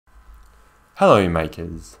Hello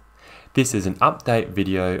makers, this is an update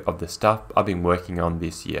video of the stuff I've been working on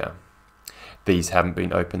this year. These haven't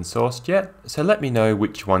been open sourced yet, so let me know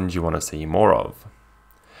which ones you want to see more of.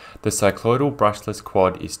 The Cycloidal brushless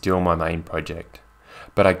quad is still my main project,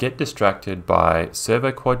 but I get distracted by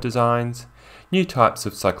servo quad designs, new types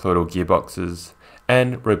of cycloidal gearboxes,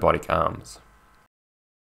 and robotic arms.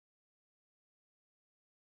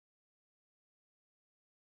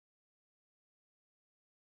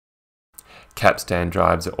 Capstan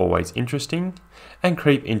drives are always interesting and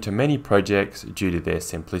creep into many projects due to their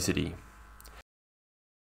simplicity.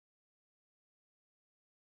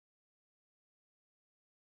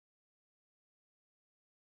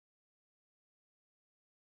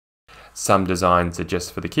 Some designs are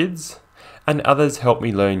just for the kids, and others help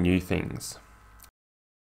me learn new things.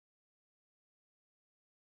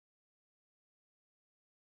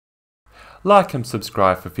 Like and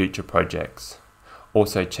subscribe for future projects.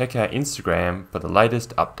 Also check out Instagram for the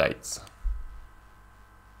latest updates.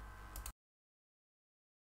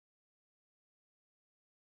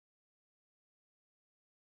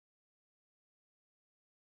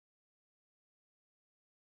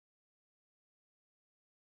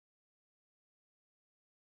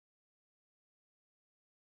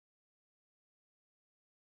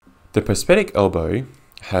 The prosthetic elbow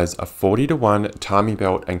has a 40:1 timing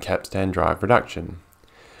belt and capstan drive reduction,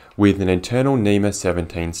 with an internal NEMA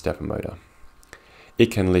 17 stepper motor. It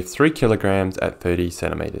can lift 3 kilograms at 30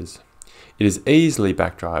 centimeters. It is easily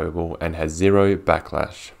backdrivable and has 0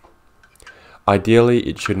 backlash. Ideally,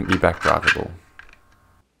 it shouldn't be backdrivable.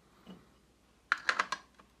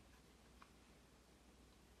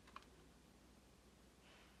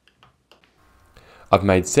 I've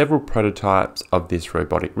made several prototypes of this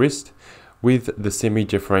robotic wrist with the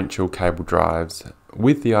semi-differential cable drives,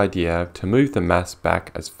 with the idea to move the mass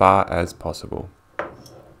back as far as possible.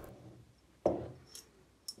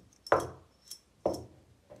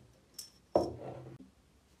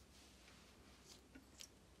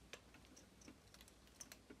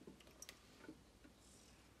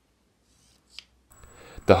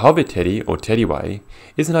 The hover teddy or teddyway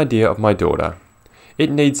is an idea of my daughter. It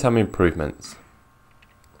needs some improvements.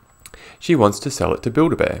 She wants to sell it to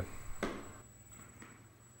Build-A-Bear.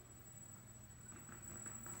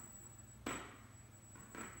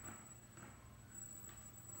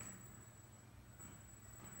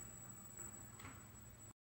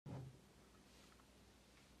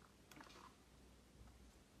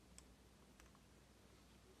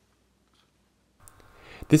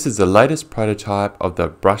 This is the latest prototype of the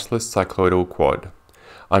brushless cycloidal quad.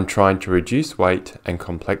 I'm trying to reduce weight and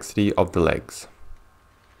complexity of the legs.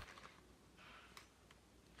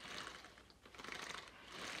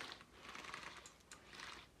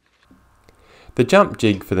 The jump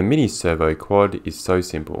jig for the mini servo quad is so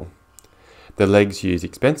simple. The legs use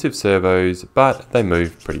expensive servos, but they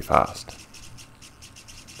move pretty fast.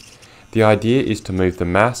 The idea is to move the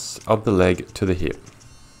mass of the leg to the hip.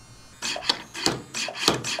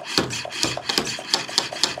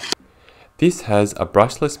 This has a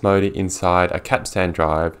brushless motor inside a capstan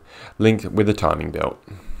drive linked with a timing belt.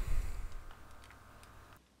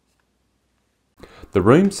 The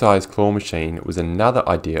room-size claw machine was another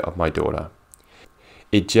idea of my daughter.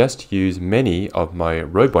 It just used many of my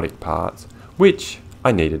robotic parts, which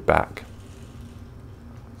I needed back.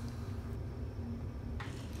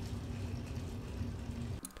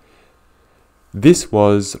 This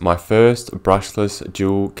was my first brushless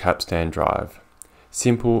dual capstan drive.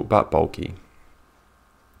 Simple but bulky.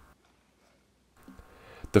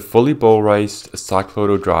 The fully ball-raced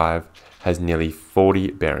cycloidal drive has nearly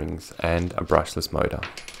 40 bearings and a brushless motor.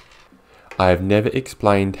 I have never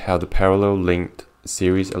explained how the parallel linked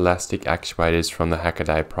series elastic actuators from the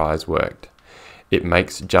HackaDay prize worked. It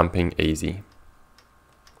makes jumping easy.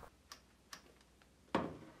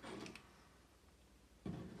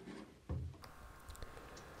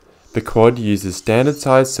 The quad uses standard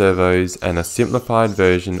size servos and a simplified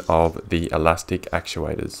version of the elastic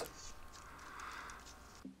actuators.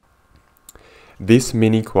 This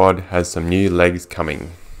mini quad has some new legs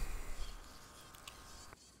coming.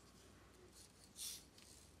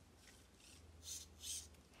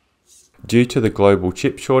 Due to the global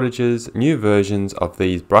chip shortages, new versions of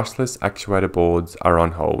these brushless actuator boards are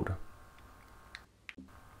on hold.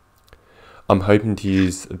 I'm hoping to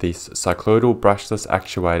use this cycloidal brushless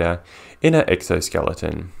actuator in an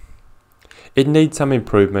exoskeleton. It needs some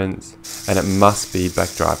improvements and it must be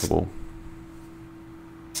backdrivable.